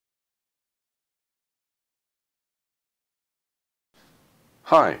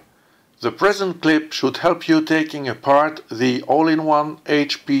Hi, the present clip should help you taking apart the all-in-one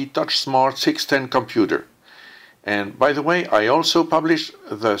HP Touchsmart 610 computer. And by the way, I also published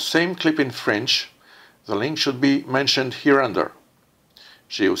the same clip in French. The link should be mentioned here under.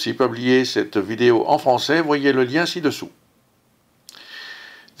 J'ai aussi publié cette vidéo en français, voyez le lien ci-dessous.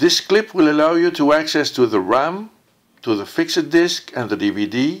 This clip will allow you to access to the RAM, to the fixed disk and the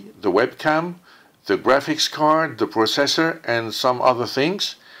DVD, the webcam, the graphics card, the processor and some other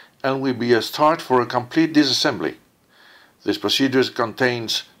things, and will be a start for a complete disassembly. This procedure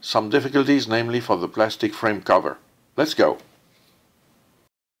contains some difficulties, namely for the plastic frame cover. Let's go.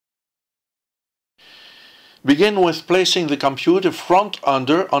 Begin with placing the computer front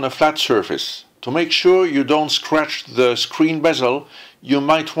under on a flat surface. To make sure you don't scratch the screen bezel, you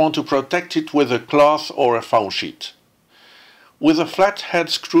might want to protect it with a cloth or a foam sheet. With a flathead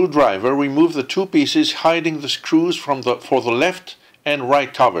screwdriver, remove the two pieces hiding the screws for the left and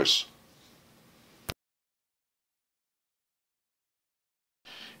right covers.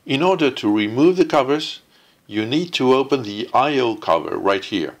 In order to remove the covers, you need to open the I/O cover right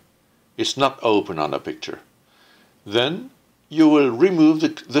here. It's not open on the picture. Then you will remove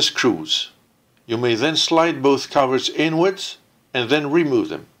the screws. You may then slide both covers inwards and then remove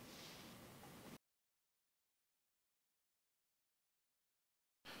them.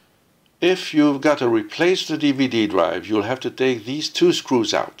 If you've got to replace the DVD drive, you'll have to take these two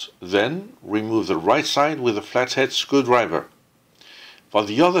screws out. Then remove the right side with a flathead screwdriver. For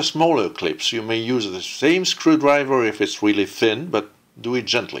the other smaller clips, you may use the same screwdriver if it's really thin, but do it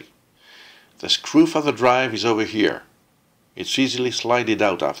gently. The screw for the drive is over here. It's easily slided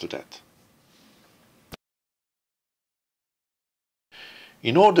out after that.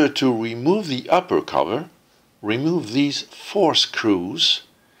 In order to remove the upper cover, remove these 4 screws.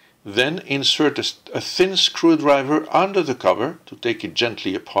 Then insert a thin screwdriver under the cover to take it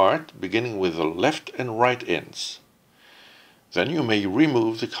gently apart, beginning with the left and right ends. Then you may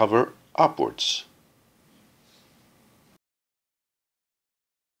remove the cover upwards.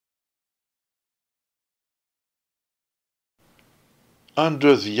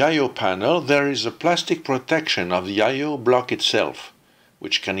 Under the I/O panel there is a plastic protection of the I/O block itself,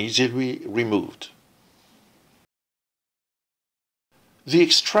 which can easily be removed. The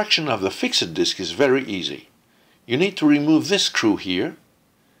extraction of the fixed disk is very easy. You need to remove this screw here.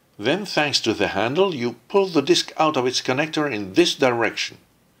 Then, thanks to the handle, you pull the disk out of its connector in this direction.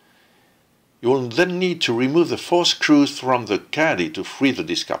 You will then need to remove the 4 screws from the caddy to free the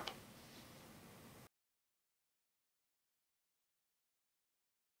disk up.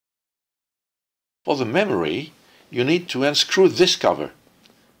 For the memory, you need to unscrew this cover.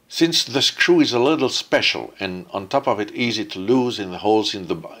 Since the screw is a little special and on top of it easy to lose in the holes in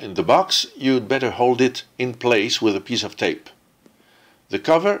the box, you'd better hold it in place with a piece of tape. The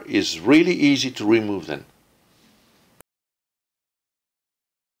cover is really easy to remove then.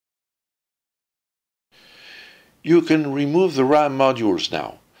 You can remove the RAM modules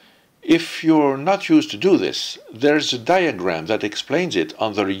now. If you're not used to do this, there's a diagram that explains it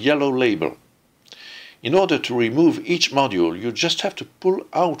on the yellow label. In order to remove each module, you just have to pull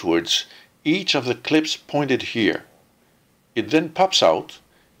outwards each of the clips pointed here. It then pops out,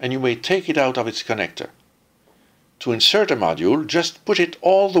 and you may take it out of its connector. To insert a module, just push it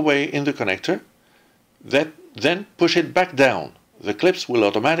all the way in the connector, then push it back down. The clips will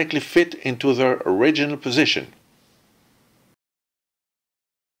automatically fit into their original position.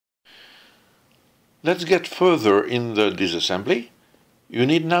 Let's get further in the disassembly. You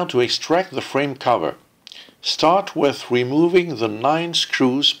need now to extract the frame cover. Start with removing the 9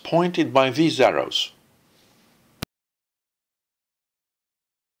 screws pointed by these arrows.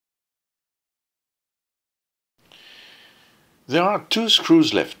 There are 2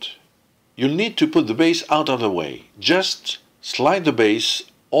 screws left. You'll need to put the base out of the way. Just slide the base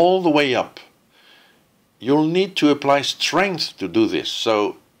all the way up. You'll need to apply strength to do this,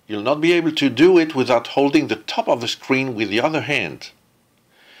 so you'll not be able to do it without holding the top of the screen with the other hand.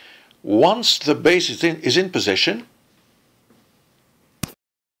 Once the base is in position,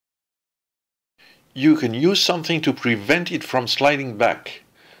 you can use something to prevent it from sliding back.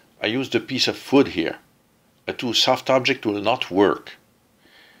 I used a piece of wood here. A too soft object will not work.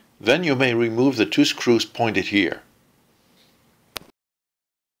 Then you may remove the 2 screws pointed here.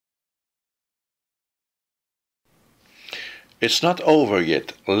 It's not over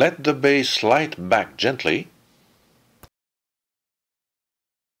yet. Let the base slide back gently.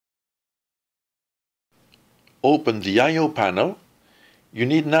 Open the I/O panel. You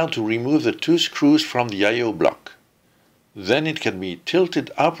need now to remove the 2 screws from the I/O block. Then it can be tilted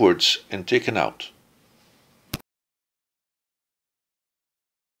upwards and taken out.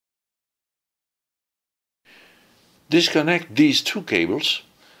 Disconnect these two cables.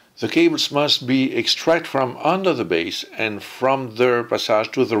 The cables must be extracted from under the base and from their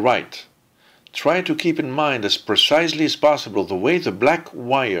passage to the right. Try to keep in mind as precisely as possible the way the black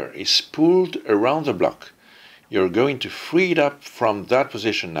wire is spooled around the block. You're going to free it up from that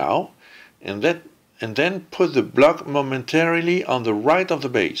position now, and then put the block momentarily on the right of the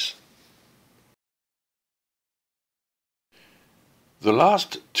base. The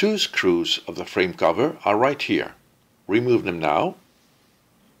last two screws of the frame cover are right here. Remove them now.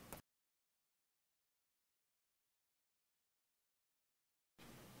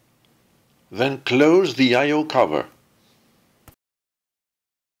 Then close the I/O cover.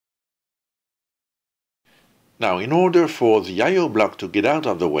 Now, in order for the I/O block to get out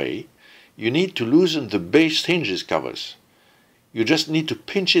of the way, you need to loosen the base hinges covers. You just need to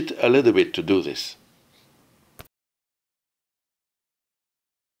pinch it a little bit to do this.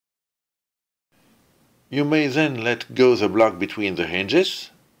 You may then let go the block between the hinges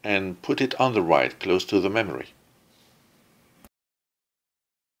and put it on the right, close to the memory.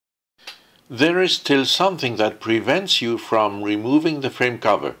 There is still something that prevents you from removing the frame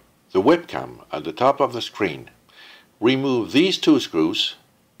cover, the webcam at the top of the screen. Remove these two screws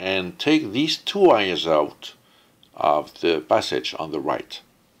and take these two wires out of the passage on the right.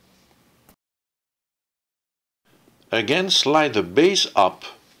 Again, slide the base up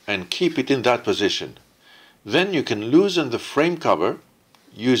and keep it in that position. Then you can loosen the frame cover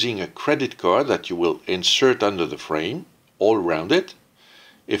using a credit card that you will insert under the frame, all around it.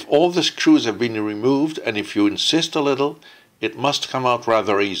 If all the screws have been removed and if you insist a little, it must come out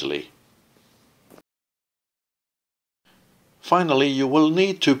rather easily. Finally, you will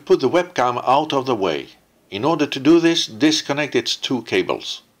need to put the webcam out of the way. In order to do this, disconnect its two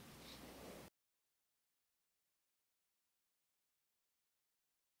cables.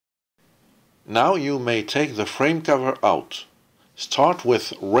 Now you may take the frame cover out. Start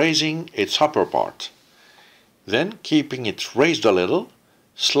with raising its upper part. Then, keeping it raised a little,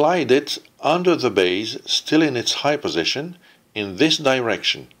 slide it under the base, still in its high position, in this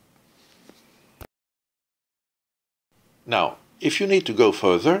direction. Now, if you need to go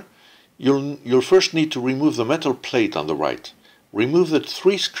further, you'll first need to remove the metal plate on the right. Remove the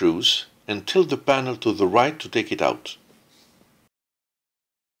three screws and tilt the panel to the right to take it out.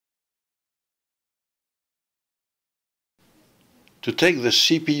 To take the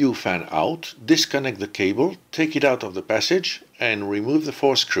CPU fan out, disconnect the cable, take it out of the passage, and remove the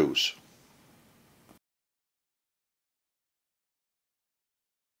four screws.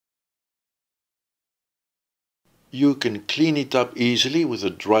 You can clean it up easily with a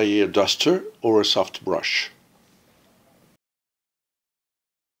dry air duster or a soft brush.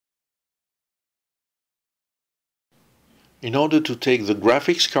 In order to take the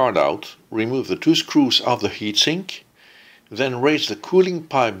graphics card out, remove the two screws of the heatsink. Then raise the cooling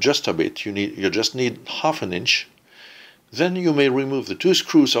pipe just a bit, you just need half an inch. Then you may remove the two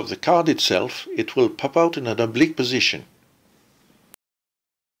screws of the card itself, it will pop out in an oblique position.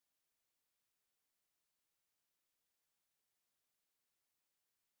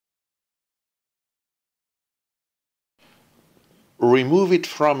 Remove it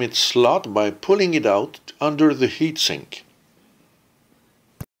from its slot by pulling it out under the heatsink.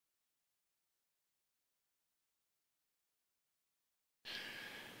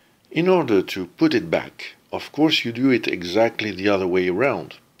 In order to put it back, of course you do it exactly the other way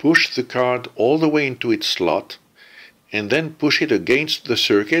around. Push the card all the way into its slot and then push it against the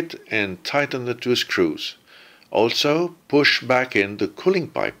circuit and tighten the two screws. Also push back in the cooling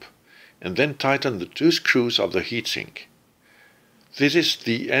pipe and then tighten the two screws of the heatsink. This is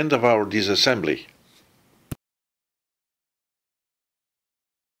the end of our disassembly.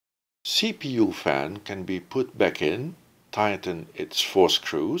 CPU fan can be put back in. Tighten its four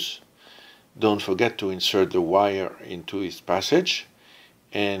screws. Don't forget to insert the wire into its passage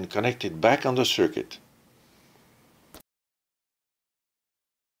and connect it back on the circuit.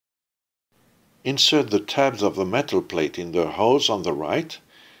 Insert the tabs of the metal plate in the holes on the right,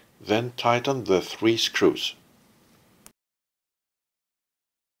 then tighten the three screws.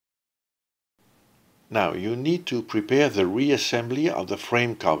 Now you need to prepare the reassembly of the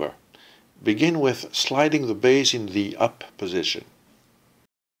frame cover. Begin with sliding the base in the up position.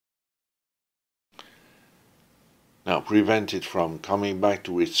 Now prevent it from coming back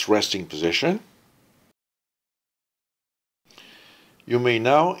to its resting position. You may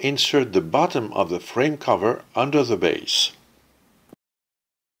now insert the bottom of the frame cover under the base.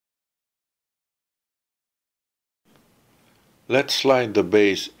 Let's slide the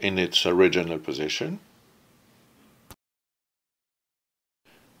base in its original position.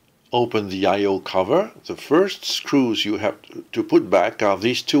 Open the I/O cover. The first screws you have to put back are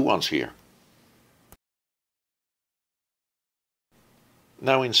these two ones here.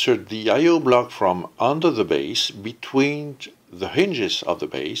 Now insert the I/O block from under the base between the hinges of the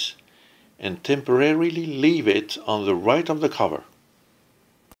base and temporarily leave it on the right of the cover.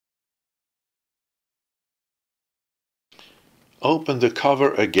 Open the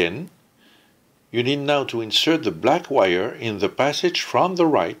cover again. You need now to insert the black wire in the passage from the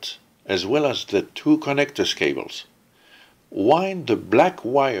right, as well as the two connectors cables. Wind the black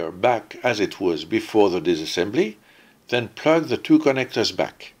wire back as it was before the disassembly, then plug the two connectors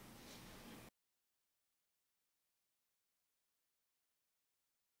back.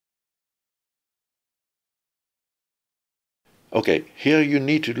 Okay, here you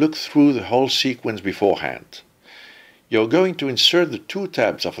need to look through the whole sequence beforehand. You're going to insert the two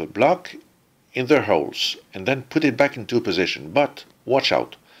tabs of the block in their holes and then put it back into position. But watch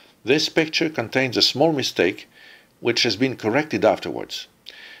out, this picture contains a small mistake which has been corrected afterwards.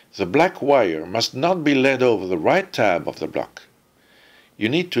 The black wire must not be led over the right tab of the block. You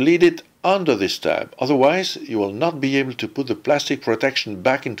need to lead it under this tab, otherwise you will not be able to put the plastic protection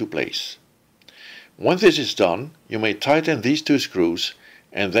back into place. When this is done, you may tighten these two screws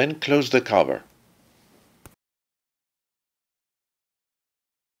and then close the cover.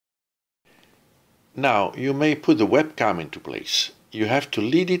 Now you may put the webcam into place. You have to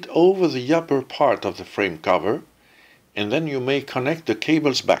lead it over the upper part of the frame cover, and then you may connect the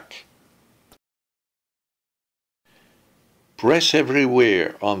cables back. Press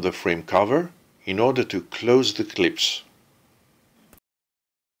everywhere on the frame cover in order to close the clips.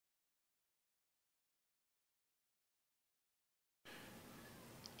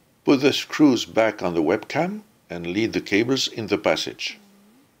 Put the screws back on the webcam and lead the cables in the passage.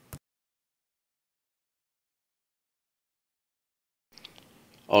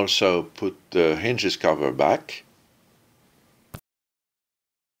 Also put the hinges cover back.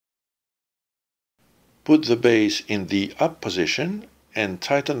 Put the base in the up position and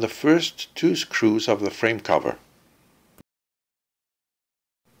tighten the first two screws of the frame cover.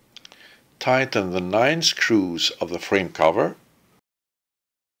 Tighten the 9 screws of the frame cover.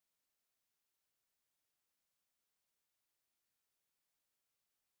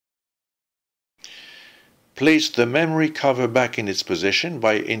 Place the memory cover back in its position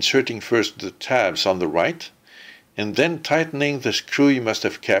by inserting first the tabs on the right and then tightening the screw you must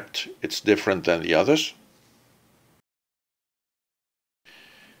have kept. It's different than the others.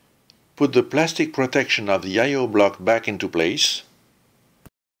 Put the plastic protection of the I/O block back into place.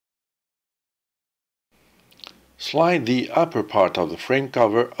 Slide the upper part of the frame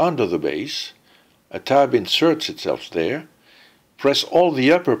cover under the base. A tab inserts itself there. Press all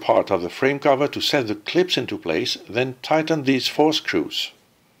the upper part of the frame cover to set the clips into place, then tighten these 4 screws.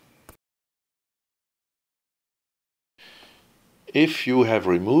 If you have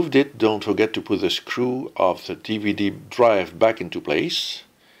removed it, don't forget to put the screw of the DVD drive back into place.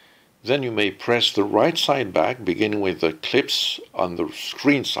 Then you may press the right side back, beginning with the clips on the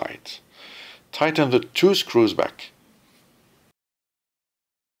screen side. Tighten the 2 screws back.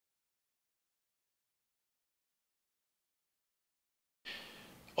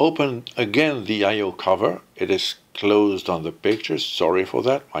 Open again the I/O cover. It is closed on the pictures. Sorry for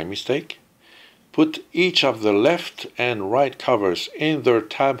that, my mistake. Put each of the left and right covers in their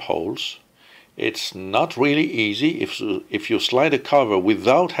tab holes. It's not really easy if you slide a cover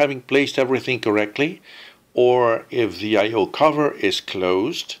without having placed everything correctly, or if the I/O cover is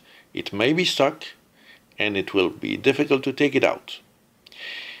closed, it may be stuck and it will be difficult to take it out.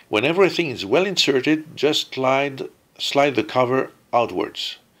 When everything is well inserted, just slide the cover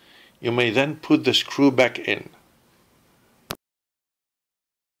outwards. You may then put the screw back in.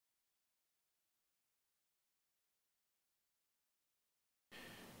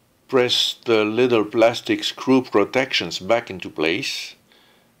 Press the little plastic screw protections back into place.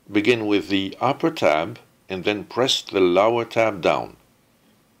 Begin with the upper tab and then press the lower tab down.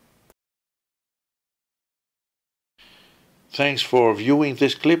 Thanks for viewing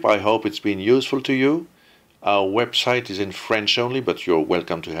this clip. I hope it's been useful to you. Our website is in French only, but you're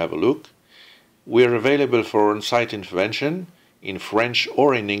welcome to have a look. We're available for on-site intervention in French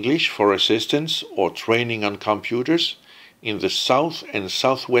or in English for assistance or training on computers in the South and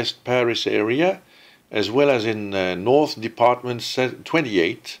Southwest Paris area, as well as in North Department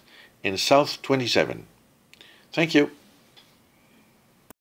 28 and South 27. Thank you.